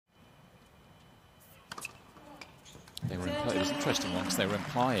It was an interesting one because they were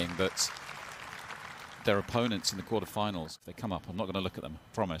implying that their opponents in the quarterfinals, if they come up, I'm not going to look at them,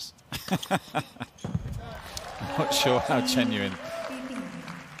 promise. I'm not sure how genuine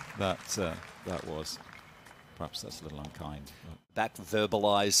that was. Perhaps that's a little unkind. That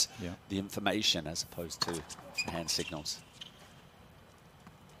verbalize the information as opposed to hand signals.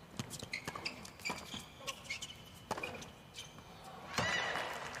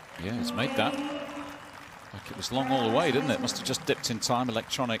 Yeah, it's made that. Like it was long all the way, didn't it? Must have just dipped in time,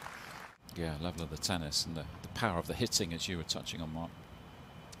 electronic. Yeah, level of the tennis and the power of the hitting, as you were touching on, Mark.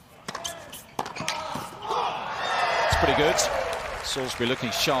 It's pretty good. Salisbury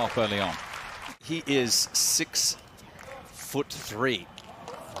looking sharp early on. He is 6'3",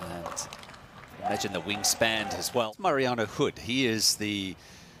 and imagine the wingspan as well. Mariano Hood, he is the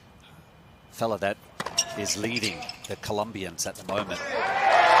fella that is leading the Colombians at the moment.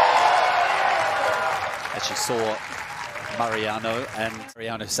 As you saw Mariano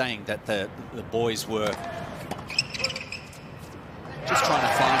saying that the boys were just trying to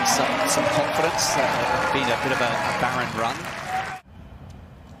find some confidence. It's been a bit of a barren run.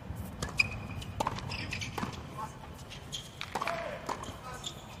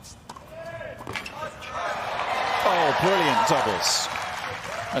 Oh, brilliant doubles.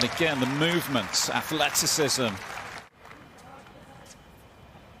 And again, the movement, athleticism.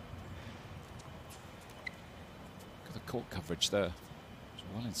 Got the court coverage there.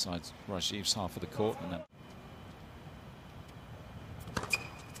 Well inside Rajiv's half of the court. And then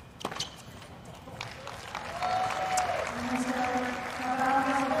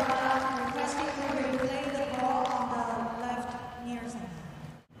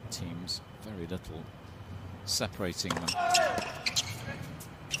teams, very little separating them.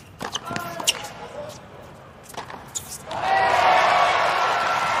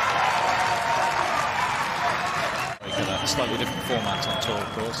 A slightly different format on tour,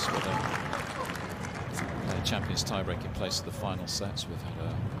 of course, with a Champions tiebreak in place of the final sets. We've had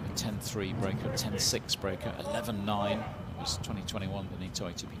a 10-3 breaker, a 10-6 breaker, 11-9. It was 2021 Benito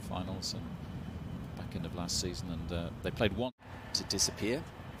ATP finals and back end of last season, and they played one to disappear.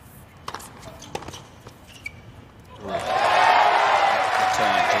 Return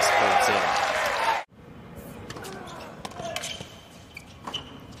just falls in.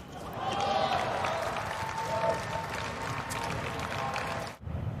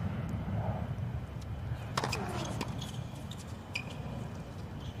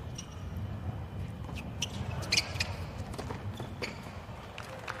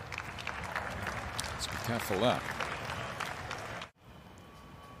 Careful there.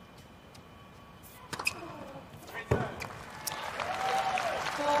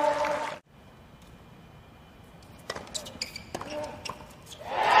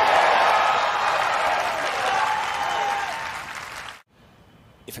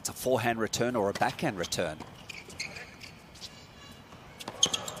 If it's a forehand return or a backhand return.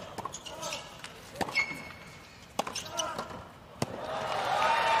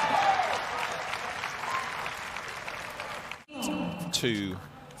 Two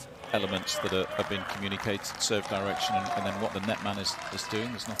elements that have been communicated, serve direction and then what the netman is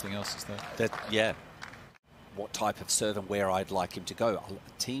doing. There's nothing else, is there? Yeah. What type of serve and where I'd like him to go.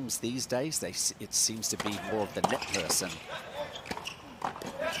 Teams these days, it seems to be more of the net person.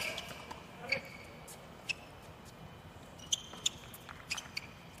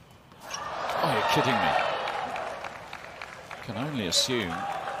 Oh, you're kidding me. Can only assume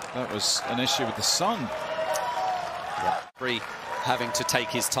that was an issue with the sun. Yeah. Free. Having to take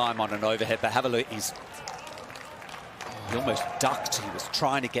his time on an overhead, but have a look, he almost ducked. He was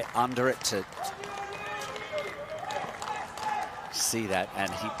trying to get under it to see that,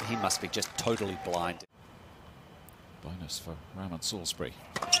 and he must be just totally blind. Bonus for Raymond Salisbury.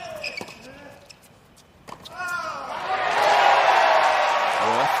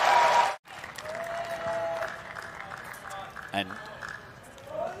 And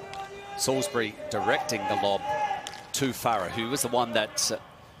Salisbury directing the lob to Farah, who was the one that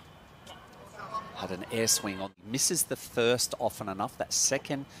had an air swing on. Misses the first often enough. That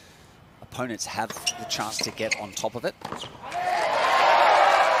second, opponents have the chance to get on top of it.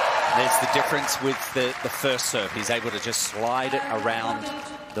 There's the difference with the first serve. He's able to just slide it around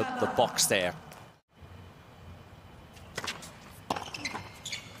the box there.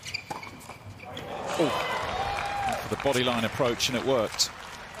 Oh, for the bodyline approach, and it worked.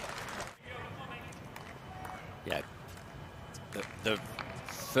 Yeah. The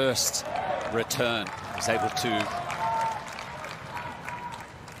first return was able to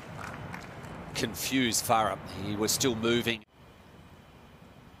confuse Farah. He was still moving.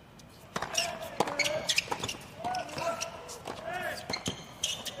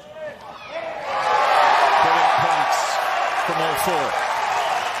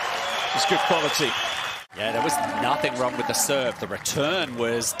 good quality. Yeah, there was nothing wrong with the serve. The return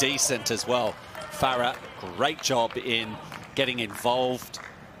was decent as well. Farah, great job in getting involved.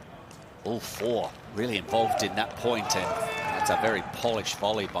 All four really involved in that point, and that's a very polished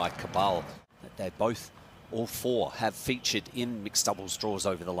volley by Cabal. They both, all four, have featured in mixed doubles draws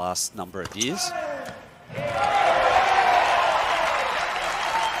over the last number of years.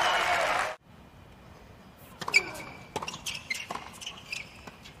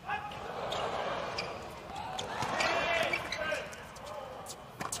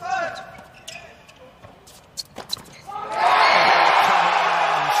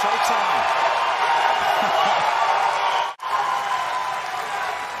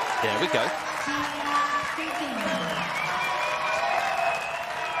 There we go.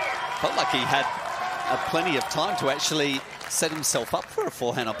 Felt like he had plenty of time to actually set himself up for a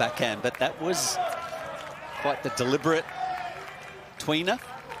forehand or backhand, but that was quite the deliberate tweener.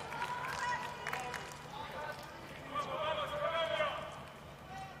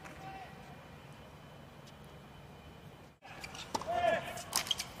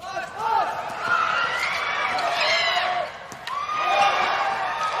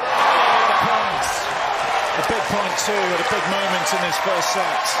 Point two at a big moment in this first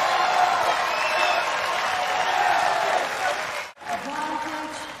set.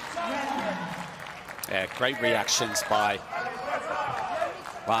 Yeah, great reactions by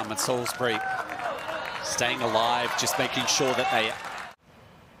Ram and Salisbury. Staying alive, just making sure that they...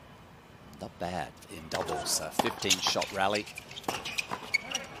 Not bad in doubles, a 15-shot rally.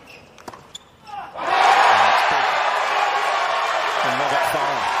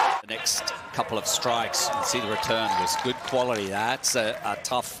 The next couple of strikes, you can see the return was good quality. That's a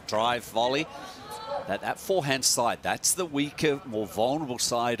tough drive volley. That forehand side, that's the weaker, more vulnerable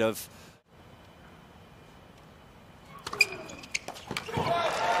side of...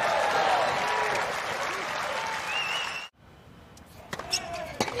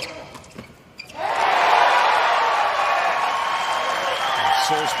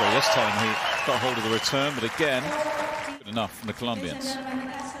 Salisbury this time he got hold of the return, but again, good enough from the Colombians.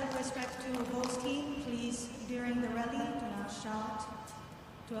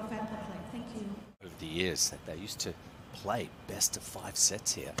 Over the years, they used to play best of 5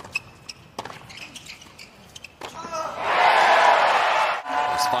 sets here. It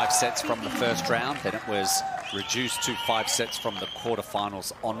was 5 sets from the first round, then it was reduced to 5 sets from the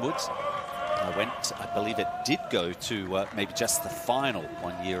quarterfinals onwards. I believe it did go to maybe just the final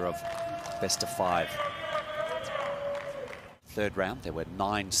one year of best of 5. Third round, there were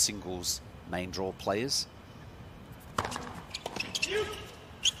 9 singles main draw players.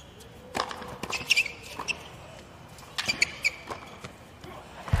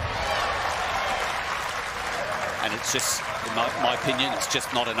 And it's just, in my opinion, it's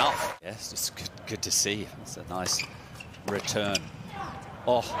just not enough. Yeah, it's just good to see. It's a nice return.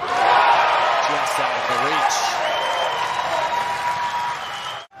 Oh, just out of the reach.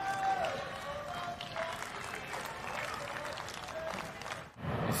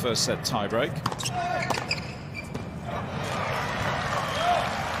 The first set tiebreak.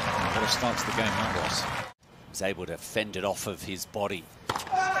 What a start to the game that was. Was able to fend it off of his body.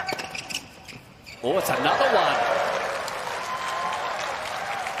 Oh, it's another one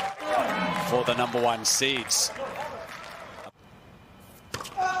for the #1 seeds.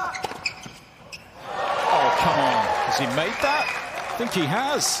 Oh, come on. Has he made that? I think he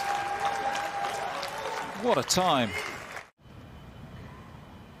has. What a time.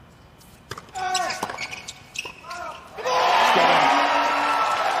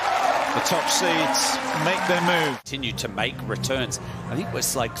 The top seeds make their move. Continue to make returns. I think it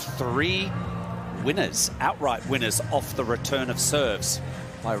was like 3 winners, outright winners off the return of serves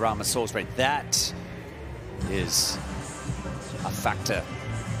by Ram Salisbury. That is a factor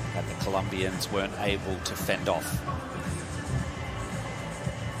that the Colombians weren't able to fend off.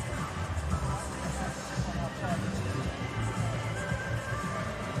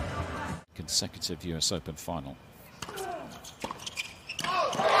 Consecutive US Open final.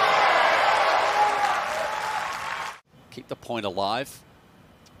 Keep the point alive.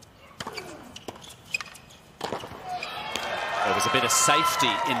 There was a bit of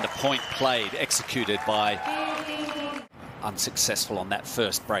safety in the point played, executed by... Unsuccessful on that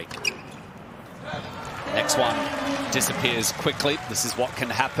first break. Next one disappears quickly. This is what can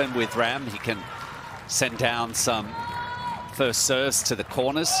happen with Ram. He can send down some first serves to the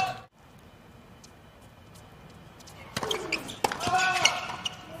corners.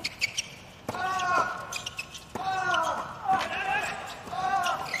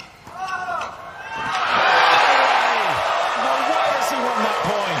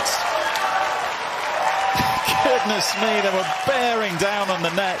 me, they were bearing down on the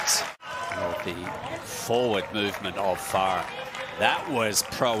net. Oh, the forward movement of Farah. That was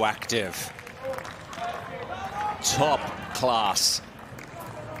proactive. Top class.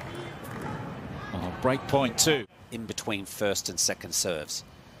 Oh, break point too. In between first and second serves.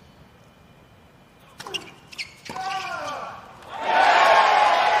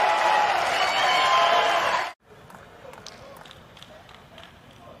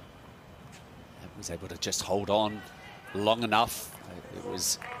 Was able to just hold on long enough. It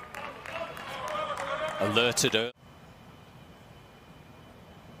was alerted her.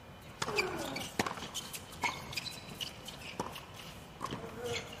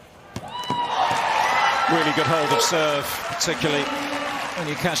 Really good hold of serve, particularly when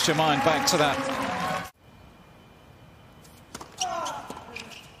you cast your mind back to that.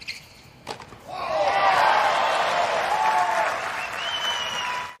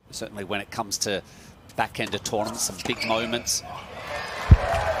 Certainly when it comes to back end of tournaments, some big moments.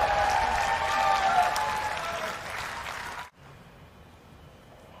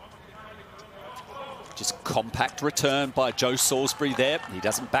 Just compact return by Joe Salisbury there. He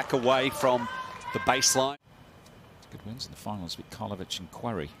doesn't back away from the baseline. Good wins in the finals with Karlovic and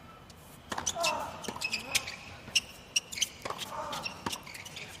Quarry.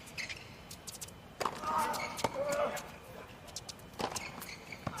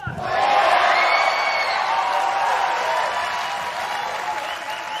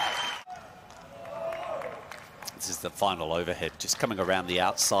 This is the final overhead, just coming around the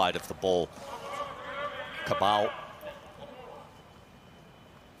outside of the ball. Cabal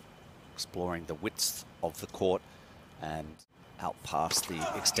exploring the width of the court and out past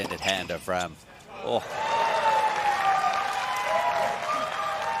the extended hand of Ram. Oh.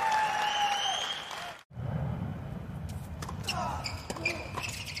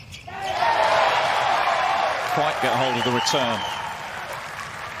 Quite get hold of the return.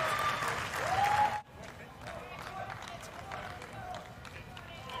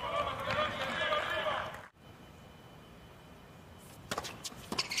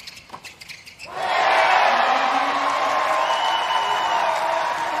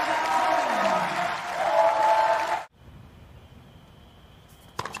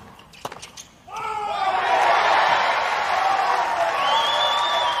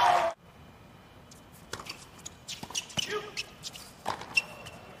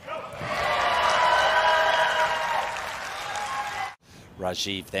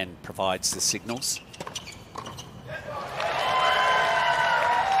 Rajiv then provides the signals.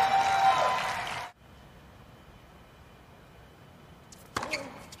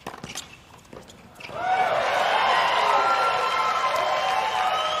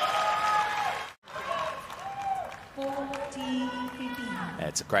 Yeah,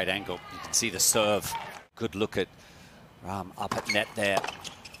 it's a great angle. You can see the serve. Good look at Ram up at net there.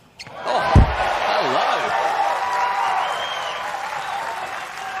 Oh, hello.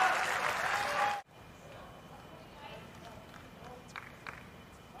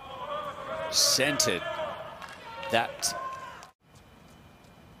 Centered that.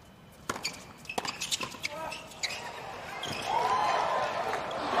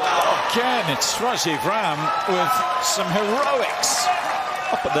 Again, it's Rajiv Ram with some heroics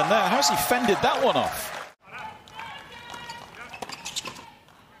up at the net. How's he fended that one off?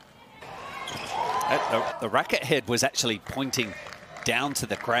 The racket head was actually pointing down to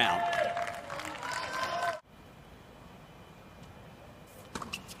the ground.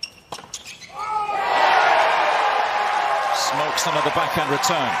 Smokes another backhand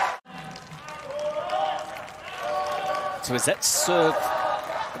return. So is that serve,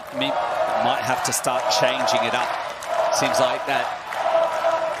 might have to start changing it up. Seems like that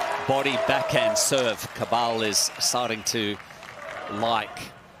body backhand serve Cabal is starting to like.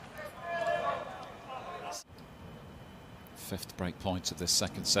 Fifth break point of this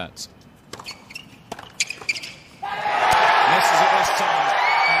second set. Misses it this time,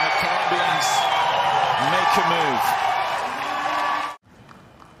 and the Colombians make a move.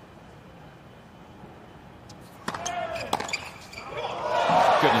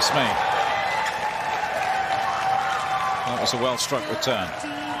 Goodness me. That was a well-struck return.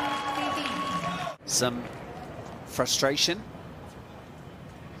 Some frustration.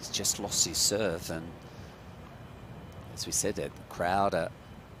 He's just lost his serve, and as we said, the crowd are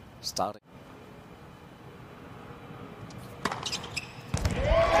starting.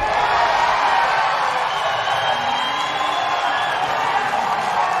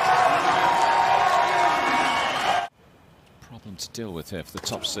 Problem to deal with here for the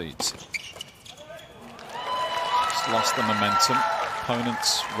top seeds. Just lost the momentum.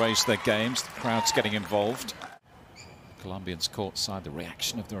 Opponents raised their games. The crowd's getting involved. Colombians courtside, the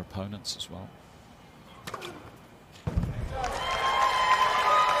reaction of their opponents as well.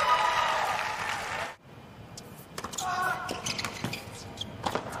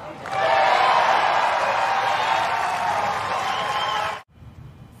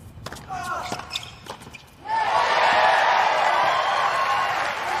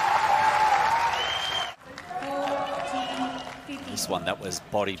 This one, that was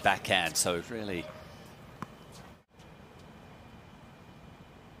body backhand, so really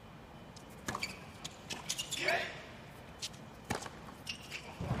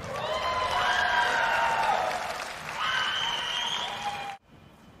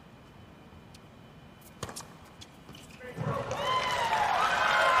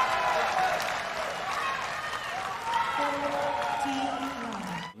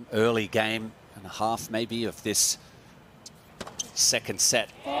early game and a half maybe of this second set,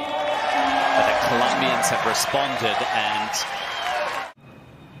 but the Colombians have responded, and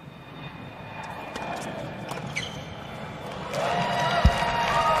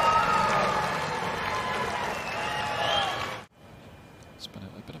it's been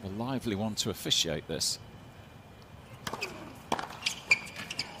a bit of a lively one to officiate this.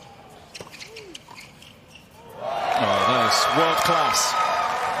 Oh, there's world class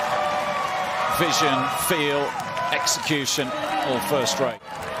vision, feel, execution, all first rate.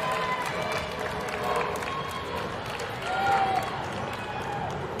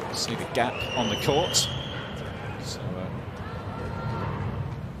 See the gap on the court. So,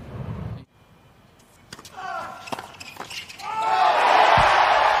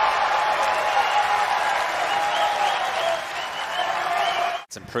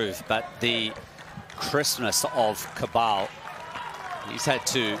 it's improved, but the crispness of Cabal, he's had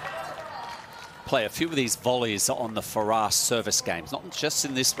to play a few of these volleys on the Farah service games, not just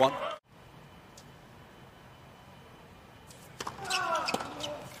in this one.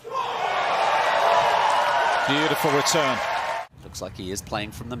 beautiful return. Looks like he is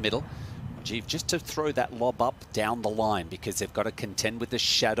playing from the middle. Rajiv, just to throw that lob up down the line, because they've got to contend with the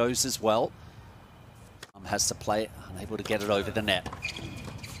shadows as well. Has to play, unable to get it over the net. There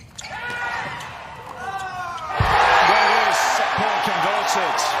it is, set point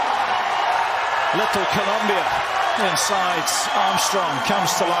converted. Little Colombia inside Armstrong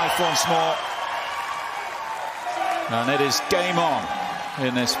comes to life once more. And it is game on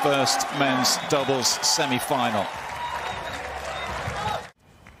in this first men's doubles semi-final.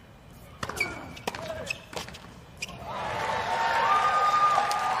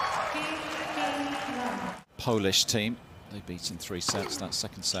 Polish team, they beat in 3 sets. That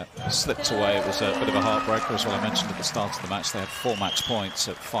second set slipped away. It was a bit of a heartbreaker, as well. I mentioned at the start of the match they had 4 match points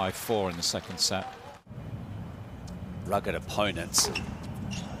at 5-4 in the second set. Rugged opponents,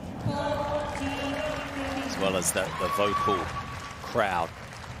 as well as the vocal crowd.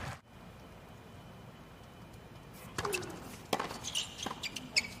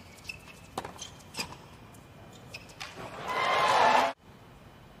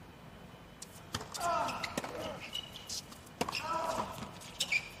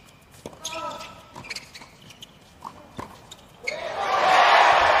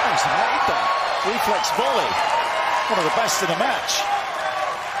 Reflex volley, one of the best in the match.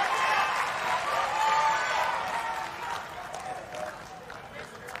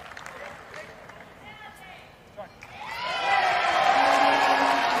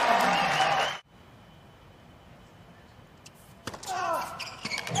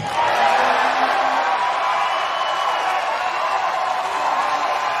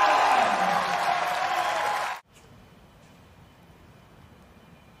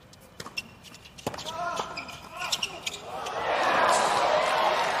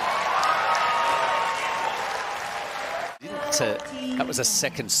 That was a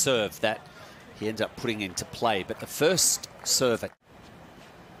second serve that he ended up putting into play, but the first serve. A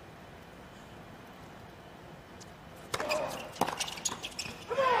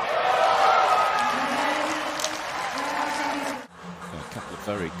couple of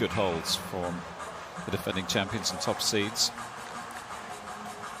very good holds from the defending champions and top seeds.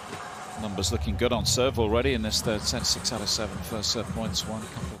 Numbers looking good on serve already in this third set. 6 out of 7 first serve points won.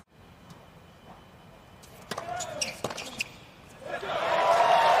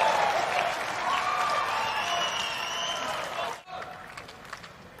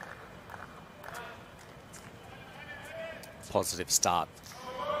 Positive start.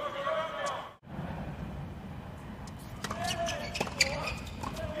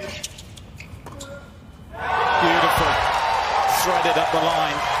 Beautiful. Threaded up the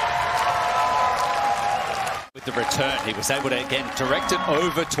line. With the return, he was able to again direct it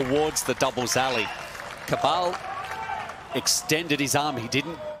over towards the doubles alley. Cabal extended his arm. He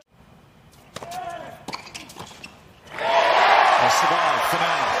didn't. They survive for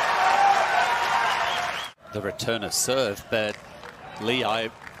now. The return of serve, but Lee, I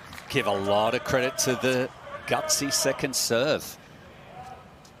give a lot of credit to the gutsy second serve.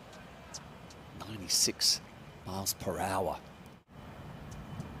 96 miles per hour.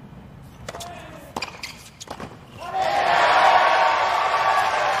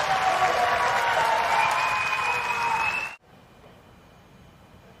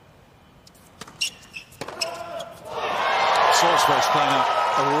 Salisbury's playing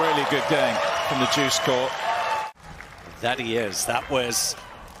a really good game from the juice court. That he is. That was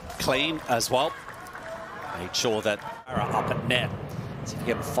clean as well. Made sure that Farah up at net. See if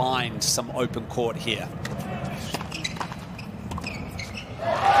he can find some open court here.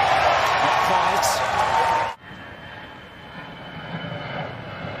 Not quite.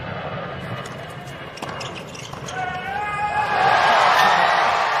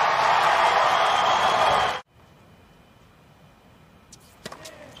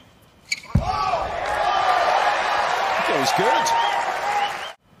 It was good.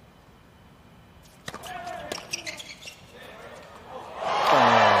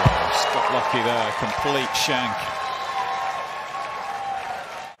 Lucky there, complete shank.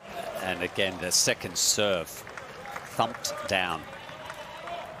 And again, the second serve thumped down.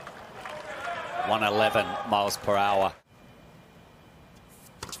 111 miles per hour.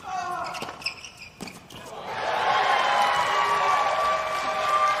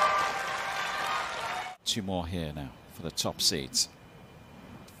 Two more here now for the top seeds.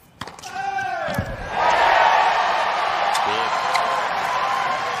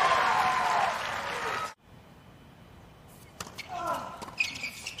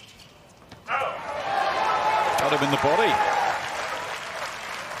 Got him in the body.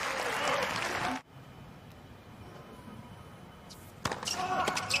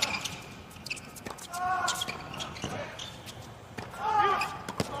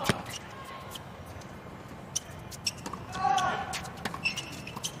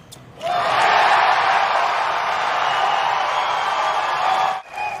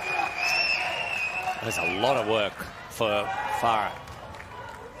 There's a lot of work for Farah.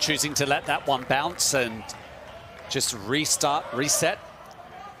 Choosing to let that one bounce and just reset. Good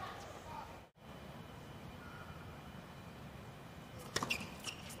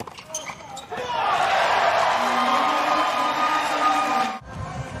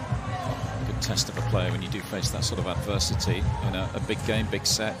test of a player when you do face that sort of adversity in a big game, big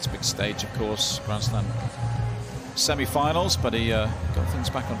set, big stage, of course. Grand Slam semi-finals, but he got things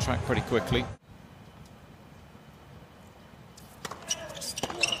back on track pretty quickly.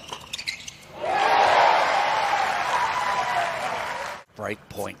 Break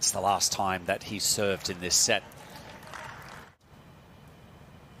points the last time that he served in this set.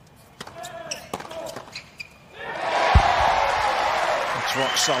 It's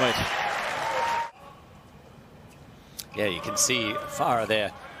rock solid. Yeah, you can see Farah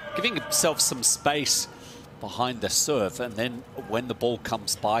there giving himself some space behind the serve, and then when the ball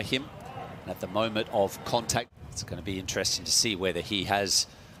comes by him at the moment of contact, it's going to be interesting to see whether he has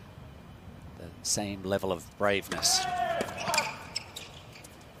the same level of braveness.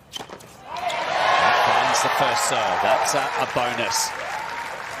 The first serve, that's a bonus.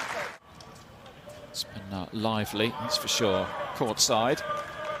 It's been lively, that's for sure. Court side.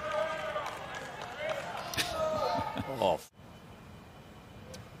 Off.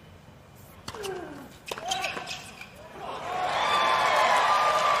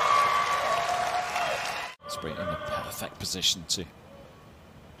 Salisbury in the perfect position to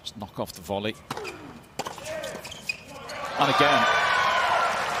just knock off the volley. And again,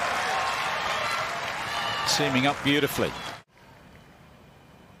 teaming up beautifully.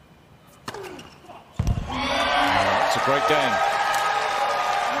 It's a great game.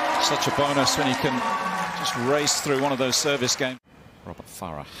 Such a bonus when you can just race through one of those service games. Robert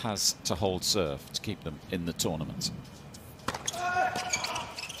Farah has to hold serve to keep them in the tournament.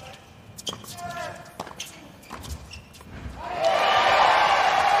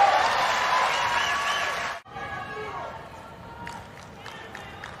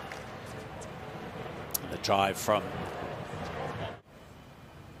 Drive from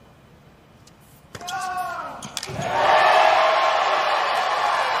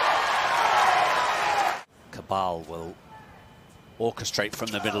Cabal will orchestrate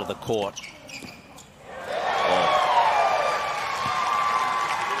from the middle of the court.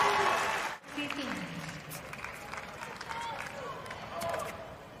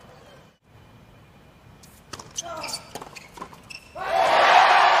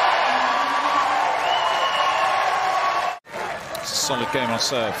 solid game on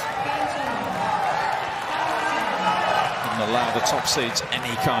serve. Didn't allow the top seeds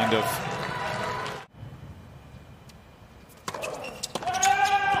any kind of...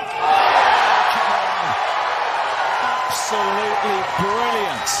 Absolutely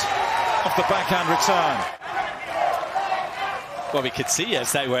brilliant off the backhand return. Well, we could see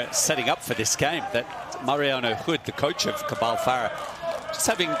as they were setting up for this game that Mariano Hood, the coach of Cabal Farah, just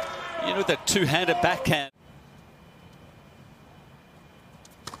having, you know, the two-handed backhand.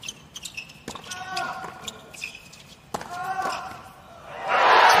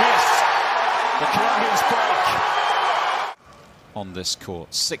 The Colombians break on this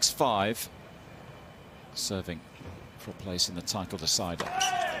court. 6-5, serving for a place in the title decider. What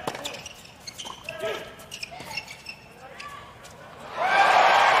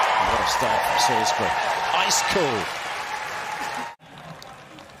a start from Salisbury. Ice cool.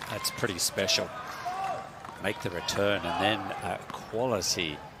 That's pretty special. Make the return and then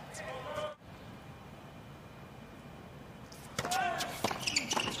quality.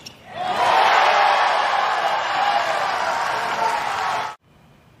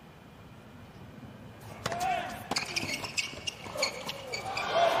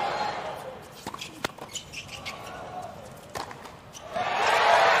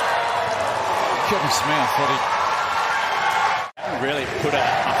 Goodness me, I thought he really put a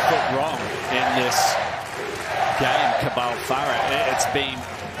foot wrong in this game, Cabal Farah. It's been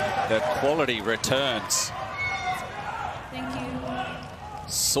the quality returns. Thank you.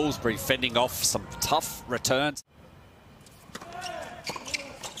 Salisbury fending off some tough returns.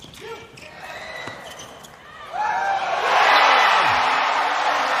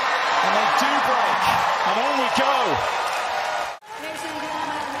 And they do break, and on we go.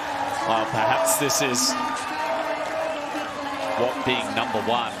 Well, perhaps this is what being number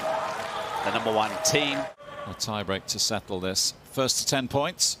one, the number one team. A tie-break to settle this. First to 10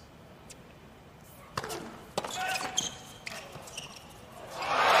 points.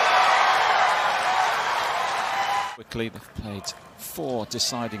 Quickly, they've played 4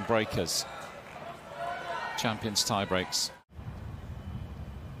 deciding breakers. Champions tie-breaks.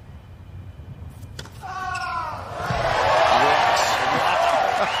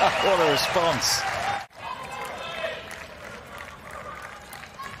 What a response.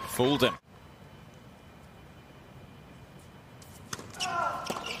 Fooled him.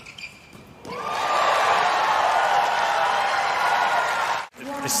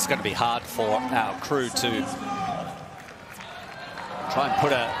 This is going to be hard for our crew to try and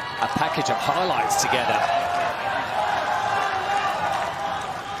put a package of highlights together.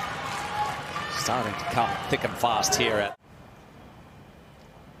 Starting to come thick and fast here.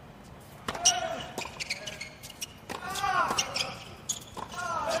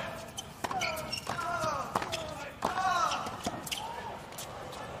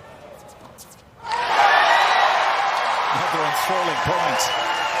 Point.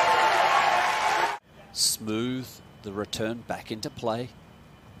 Smooth the return back into play.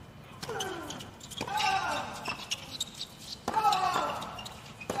 Oh,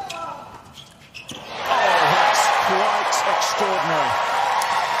 that's quite extraordinary.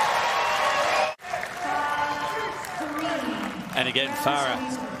 And again, Farah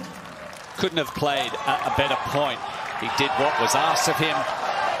couldn't have played a better point. He did what was asked of him.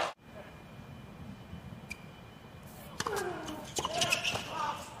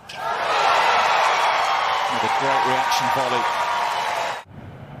 Great reaction volley.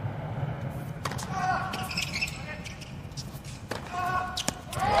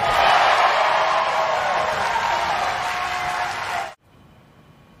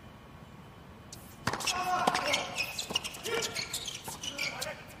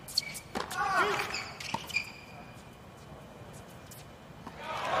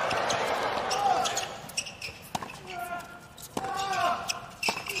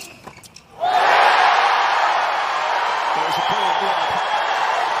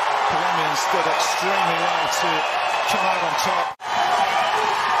 Did extremely well to come out on top.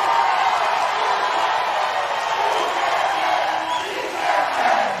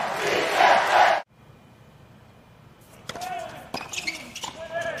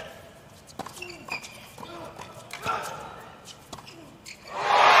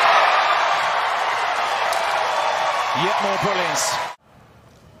 Yet more brilliance.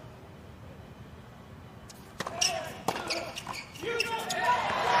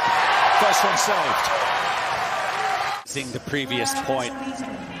 First one saved. Seeing the previous point.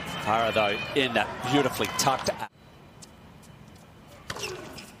 Farah, though, in that beautifully tucked. The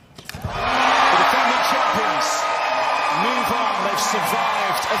defending champions move on. They've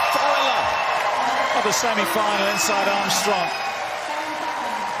survived a thriller of the semi-final inside Armstrong.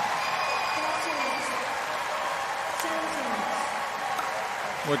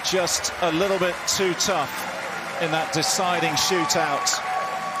 were just a little bit too tough in that deciding shootout.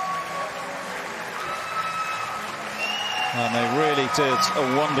 And they really did a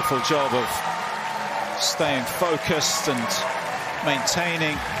wonderful job of staying focused and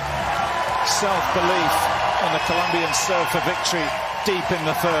maintaining self-belief on the Colombian serve for victory deep in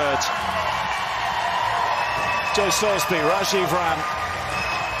the third. Joe Salisbury, Rajiv Ram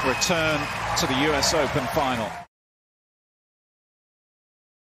return to the US Open final.